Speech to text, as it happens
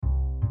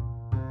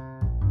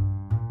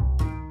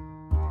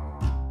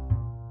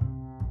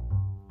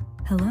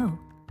Hello,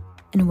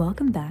 and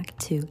welcome back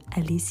to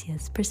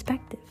Alicia's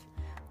Perspective,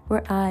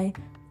 where I,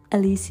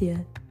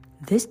 Alicia,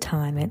 this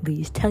time at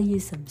least, tell you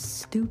some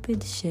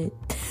stupid shit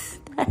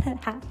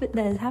that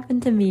has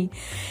happened to me.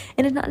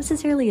 And it's not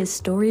necessarily a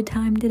story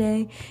time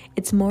today,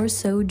 it's more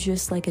so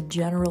just like a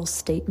general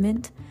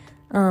statement.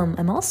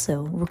 I'm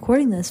also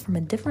recording this from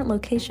a different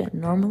location.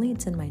 Normally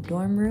it's in my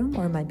dorm room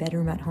or my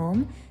bedroom at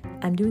home.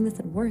 I'm doing this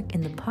at work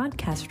in the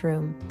podcast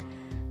room,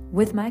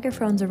 with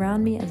microphones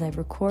around me as I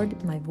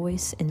record my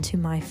voice into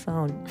my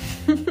phone.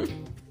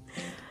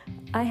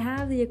 I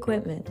have the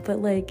equipment,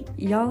 but like,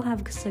 y'all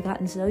have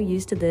gotten so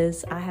used to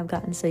this. I have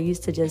gotten so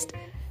used to just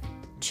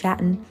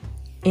chatting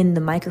in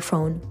the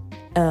microphone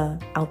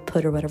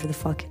output or whatever the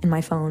fuck in my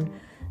phone.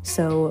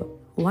 So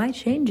why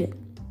change it?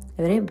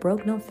 If it ain't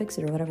broke, don't fix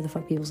it, or whatever the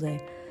fuck people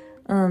say.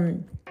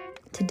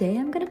 Today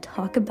I'm gonna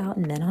talk about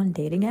men on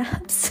dating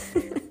apps.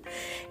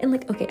 And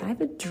like, okay,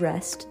 I've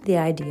addressed the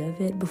idea of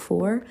it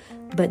before,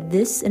 but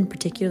this in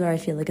particular I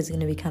feel like is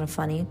gonna be kind of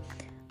funny.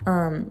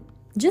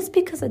 Just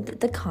because of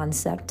the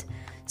concept.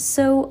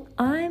 So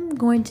I'm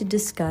going to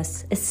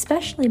discuss,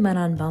 especially men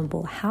on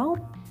Bumble, how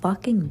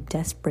fucking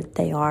desperate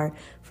they are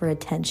for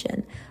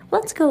attention.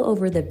 Let's go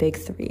over the big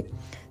three.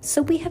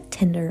 So we have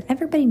Tinder.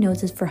 Everybody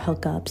knows it's for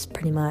hookups,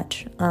 pretty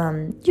much.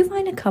 You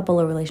find a couple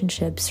of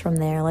relationships from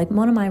there. Like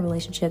one of my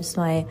relationships,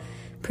 my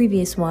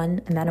previous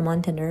one, I met him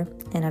on Tinder,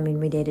 and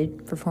we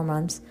dated for 4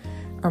 months.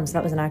 So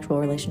that was an actual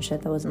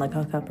relationship. That wasn't like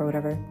hookup or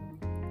whatever.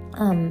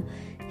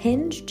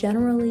 Hinge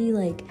generally,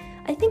 like,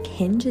 I think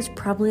Hinge is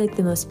probably like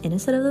the most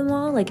innocent of them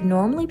all. Like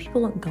normally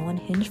people don't go on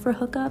Hinge for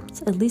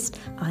hookups. At least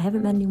I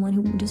haven't met anyone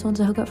who just wants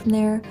to hook up from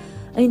there.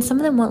 I mean, some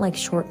of them want like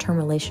short-term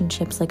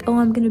relationships, like, oh,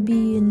 I'm gonna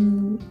be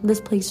in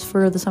this place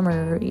for the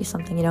summer or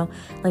something, you know,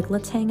 like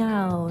let's hang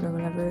out or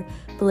whatever.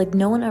 But like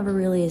no one ever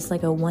really is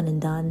like a one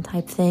and done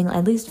type thing.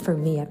 At least for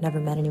me, I've never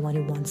met anyone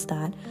who wants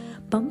that.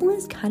 Bumble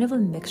is kind of a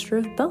mixture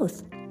of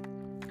both.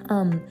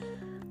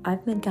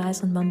 I've met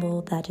guys on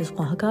Bumble that just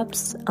want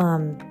hookups,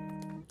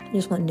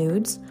 just want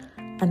nudes.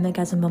 I met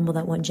guys on Bumble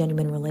that want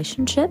genuine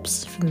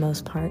relationships for the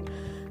most part.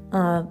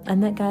 I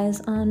met guys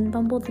on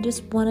Bumble that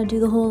just want to do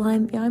the whole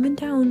I'm in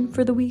town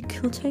for the week,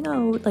 let's hang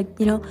out, like,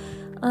 you know,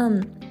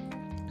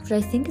 which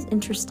I think is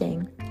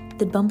interesting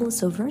that Bumble is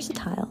so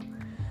versatile,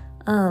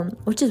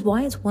 which is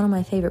why it's one of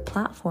my favorite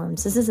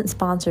platforms. This isn't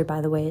sponsored,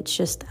 by the way, it's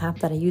just the app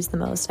that I use the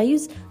most. I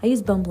use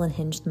Bumble and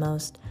Hinge the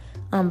most,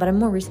 but I've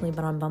more recently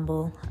been on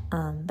Bumble.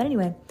 But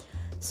anyway,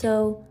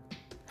 so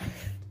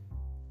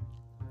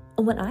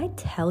when I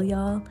tell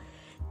y'all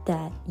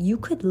that you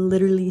could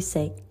literally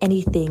say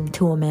anything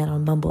to a man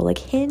on Bumble, like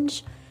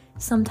Hinge,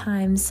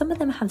 sometimes some of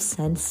them have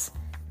sense.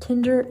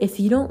 Tinder, if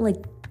you don't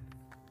like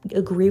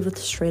agree with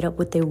straight up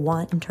what they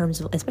want in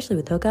terms of, especially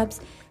with hookups,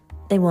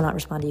 they will not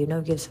respond to you. No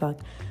gives a fuck.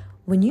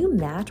 When you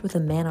match with a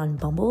man on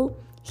Bumble,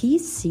 he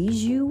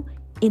sees you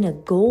in a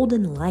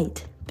golden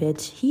light,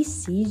 bitch. He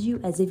sees you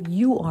as if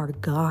you are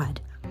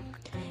God.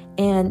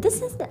 And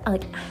this is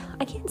like,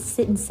 I can't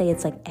sit and say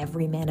it's like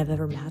every man I've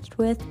ever matched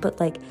with, but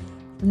like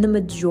the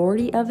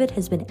majority of it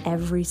has been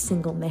every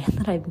single man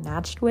that I've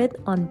matched with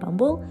on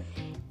Bumble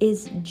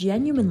is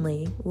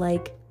genuinely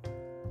like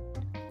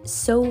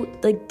so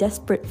like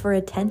desperate for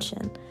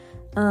attention.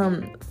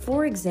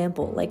 For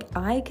example, like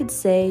I could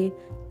say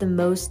the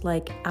most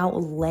like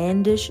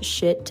outlandish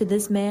shit to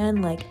this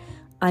man, like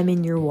I'm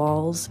in your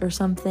walls or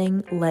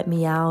something, let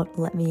me out,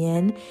 let me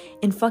in,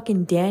 and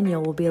fucking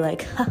Daniel will be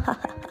like, ha ha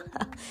ha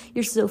ha,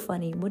 you're so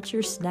funny, what's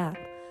your snap?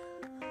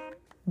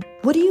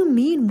 What do you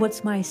mean,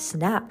 what's my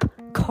snap?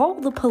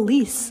 Call the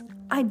police.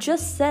 I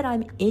just said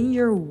I'm in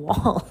your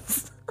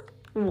walls.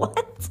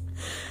 What?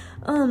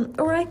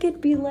 Or I could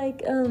be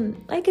like,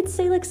 I could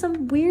say like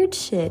some weird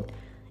shit.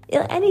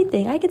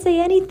 Anything. I could say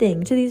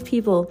anything to these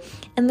people.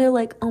 And they're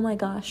like, oh my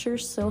gosh, you're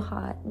so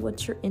hot.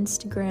 What's your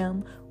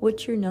Instagram?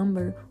 What's your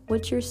number?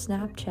 What's your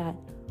Snapchat?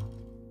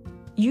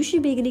 You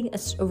should be getting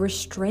a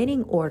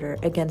restraining order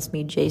against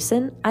me,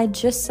 Jason. I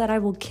just said I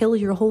will kill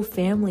your whole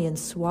family and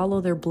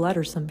swallow their blood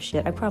or some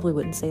shit. I probably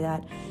wouldn't say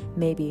that,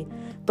 maybe.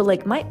 But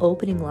like my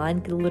opening line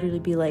could literally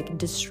be like,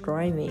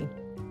 destroy me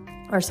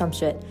or some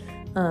shit.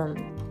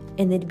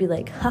 And they'd be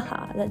like,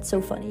 haha, that's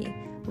so funny.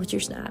 What's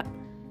your Snap?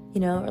 You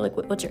know, or like,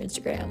 what's your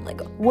Instagram?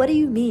 Like, what do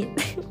you mean?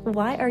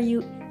 Why are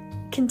you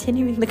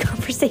continuing the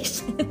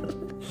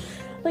conversation?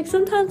 Like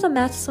sometimes I'll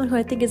match with someone who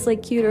I think is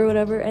like cute or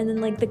whatever, and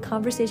then like the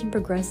conversation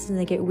progresses and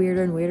they get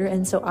weirder and weirder,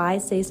 and so I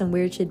say some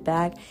weird shit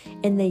back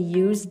and they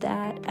use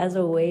that as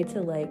a way to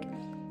like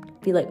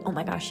be like, oh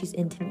my gosh, she's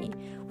into me,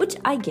 which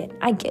I get,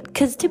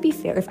 because to be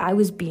fair, if I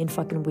was being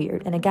fucking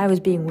weird and a guy was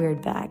being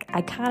weird back,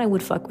 I kind of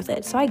would fuck with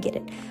it, so I get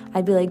it.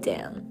 I'd be like,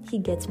 damn, he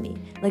gets me.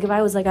 Like if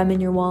I was like, I'm in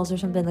your walls or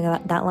something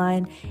like that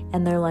line,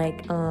 and they're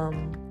like, oh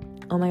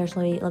my gosh,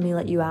 let me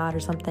let you out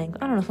or something,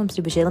 I don't know, some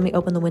stupid shit, let me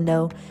open the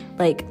window,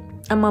 like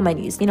I'm on my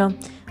knees, you know.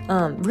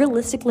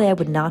 Realistically, I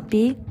would not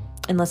be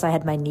unless I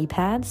had my knee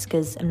pads,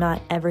 because I'm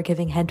not ever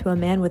giving head to a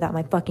man without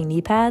my fucking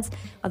knee pads.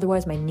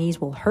 Otherwise, my knees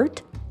will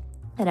hurt,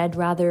 and I'd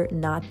rather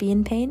not be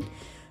in pain.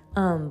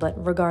 But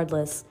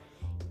regardless,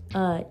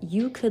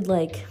 you could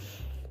like,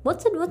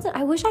 what's it?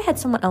 I wish I had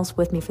someone else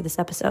with me for this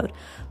episode,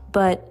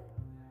 but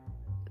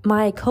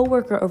my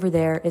coworker over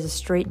there is a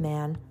straight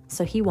man,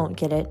 so he won't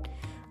get it.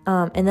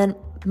 And then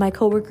my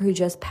coworker who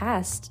just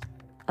passed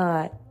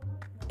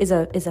is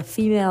a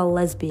female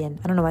lesbian.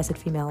 I don't know why I said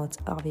female, it's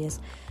obvious.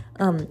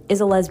 Is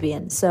a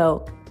lesbian,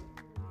 so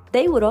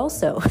they would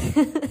also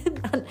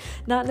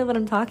not know what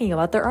I'm talking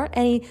about. There aren't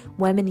any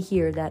women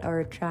here that are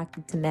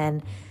attracted to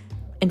men,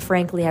 and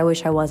frankly, I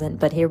wish I wasn't,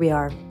 but here we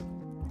are.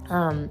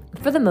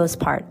 For the most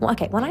part. Well,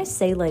 okay, when I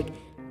say like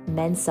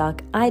men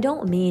suck, I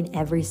don't mean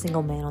every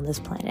single man on this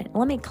planet.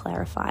 Let me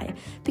clarify,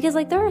 because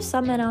like there are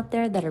some men out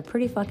there that are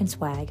pretty fucking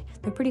swag.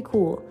 They're pretty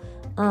cool.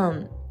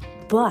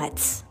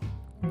 But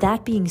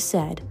that being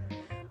said,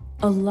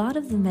 a lot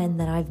of the men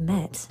that I've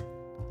met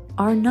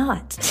are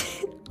not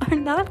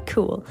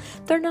cool.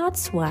 They're not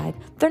swag.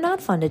 They're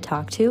not fun to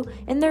talk to,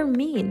 and they're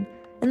mean.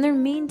 And they're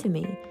mean to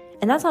me.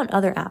 And that's on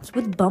other apps.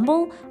 With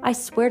Bumble, I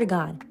swear to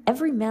God,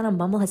 every man on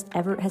Bumble has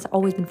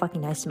always been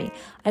fucking nice to me.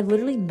 I've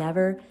literally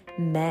never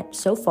met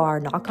so far,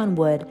 knock on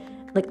wood,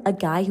 like a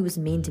guy who was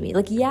mean to me.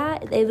 Like, yeah,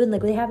 they've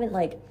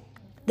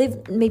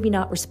maybe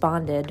not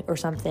responded or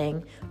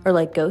something, or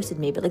like ghosted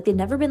me, but like they've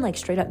never been like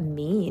straight up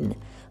mean.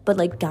 But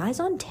like guys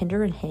on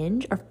Tinder and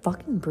Hinge are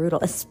fucking brutal,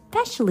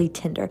 especially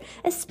Tinder.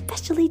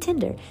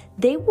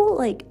 They will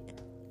like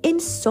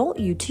insult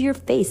you to your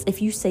face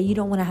if you say you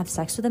don't want to have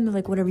sex with them. They're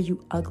like, whatever,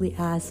 you ugly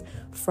ass,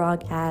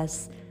 frog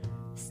ass,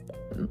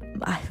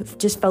 I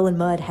just fell in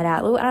mud, head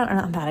out.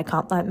 I'm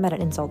bad at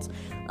insults.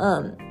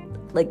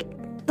 Like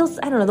those,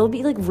 I don't know, they'll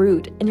be like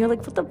rude, and you're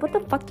like, what the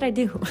fuck did I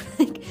do?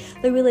 Like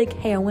they'll be like,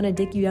 hey, I want to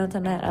dick you down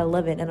tonight at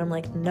 11, and I'm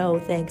like, no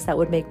thanks, that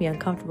would make me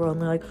uncomfortable.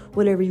 And they're like,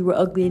 whatever, you were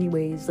ugly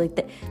anyways. Like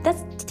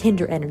that's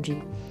Tinder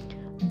energy.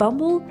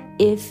 Bumble,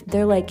 if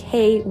they're like,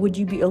 hey, would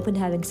you be open to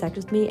having sex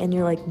with me? And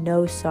you're like,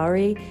 no,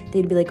 sorry.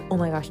 They'd be like, oh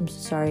my gosh, I'm so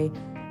sorry.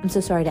 I'm so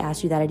sorry to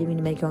ask you that. I didn't mean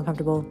to make you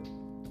uncomfortable.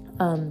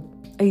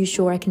 Are you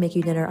sure I can make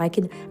you dinner? I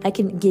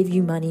can give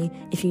you money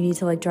if you need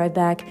to like drive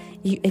back.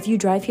 If you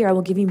drive here, I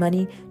will give you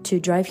money to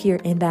drive here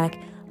and back.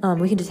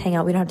 We can just hang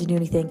out. We don't have to do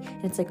anything.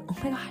 And it's like, oh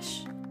my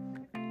gosh,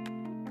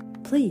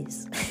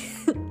 please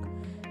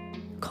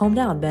calm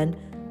down, Ben.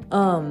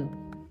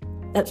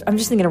 I'm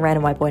just thinking of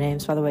random white boy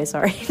names, by the way.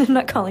 Sorry, I'm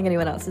not calling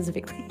anyone out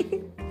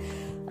specifically.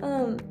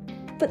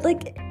 But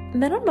like,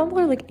 men on Bumble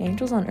are like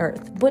angels on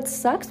earth. What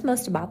sucks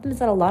most about them is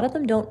that a lot of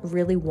them don't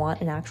really want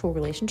an actual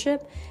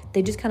relationship.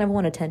 They just kind of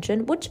want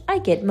attention, which I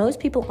get. Most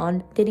people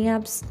on dating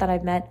apps that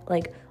I've met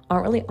like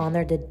aren't really on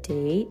there to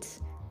date,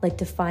 like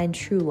to find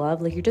true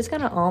love. Like you're just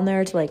kind of on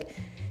there to like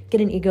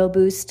get an ego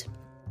boost.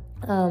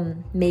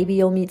 Maybe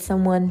you'll meet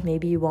someone,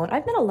 maybe you won't.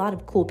 I've met a lot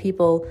of cool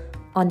people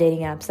on dating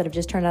apps that have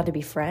just turned out to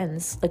be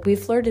friends. Like we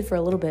flirted for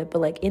a little bit, but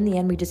like in the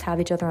end we just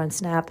have each other on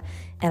Snap,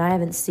 and I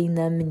haven't seen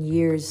them in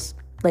years.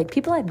 Like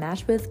people I've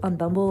matched with on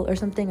Bumble or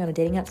something on a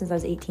dating app since I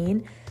was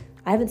 18,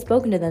 I haven't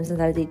spoken to them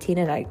since I was 18,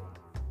 and I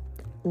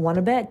want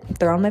to bet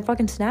they're on my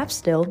fucking Snap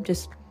still,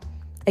 just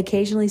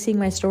occasionally seeing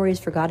my stories,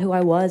 forgot who I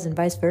was, and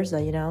vice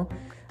versa, you know?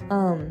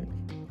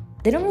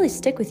 They don't really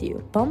stick with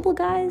you. Bumble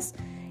guys,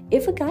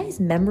 if a guy is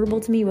memorable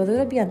to me, whether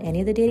that be on any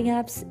of the dating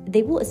apps,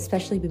 they will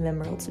especially be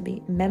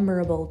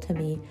memorable to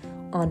me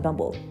on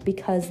Bumble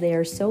because they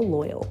are so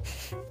loyal.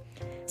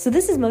 So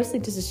this is mostly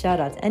just a shout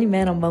out to any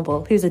man on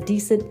Bumble who's a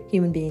decent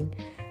human being.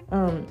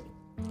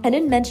 I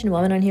didn't mention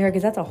women on here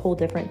because that's a whole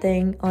different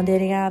thing on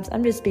dating apps.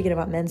 I'm just speaking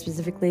about men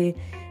specifically.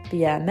 But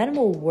yeah, men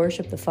will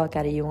worship the fuck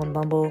out of you on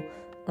Bumble.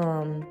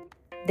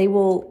 They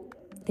will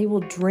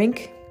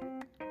drink.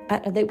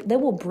 They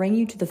will bring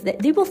you to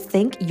they will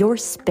think your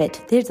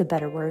spit. There's a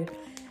better word,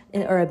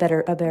 or a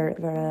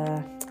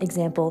better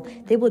example.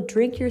 They will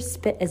drink your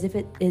spit as if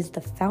it is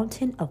the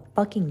fountain of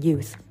fucking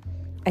youth.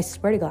 I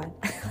swear to God.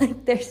 Like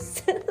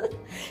it's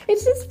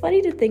just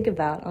funny to think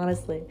about,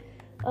 honestly.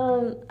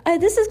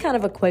 This is kind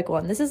of a quick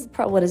one. This is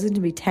probably what is going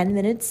to be 10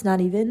 minutes, not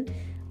even.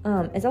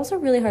 It's also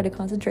really hard to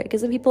concentrate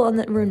because the people in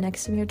the room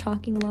next to me are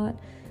talking a lot.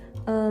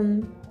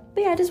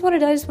 But yeah, I just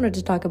wanted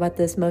to talk about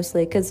this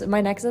mostly because my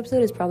next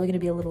episode is probably going to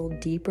be a little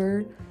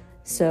deeper.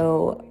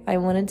 So I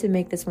wanted to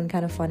make this one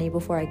kind of funny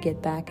before I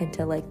get back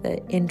into like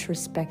the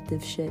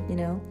introspective shit, you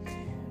know?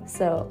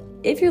 So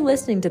if you're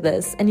listening to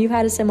this and you've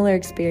had a similar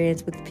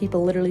experience with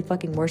people literally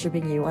fucking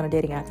worshiping you on a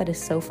dating app, that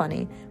is so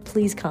funny.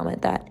 Please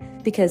comment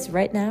that, because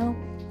right now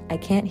I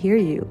can't hear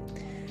you,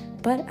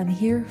 but I'm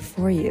here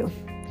for you.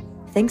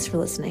 Thanks for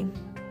listening.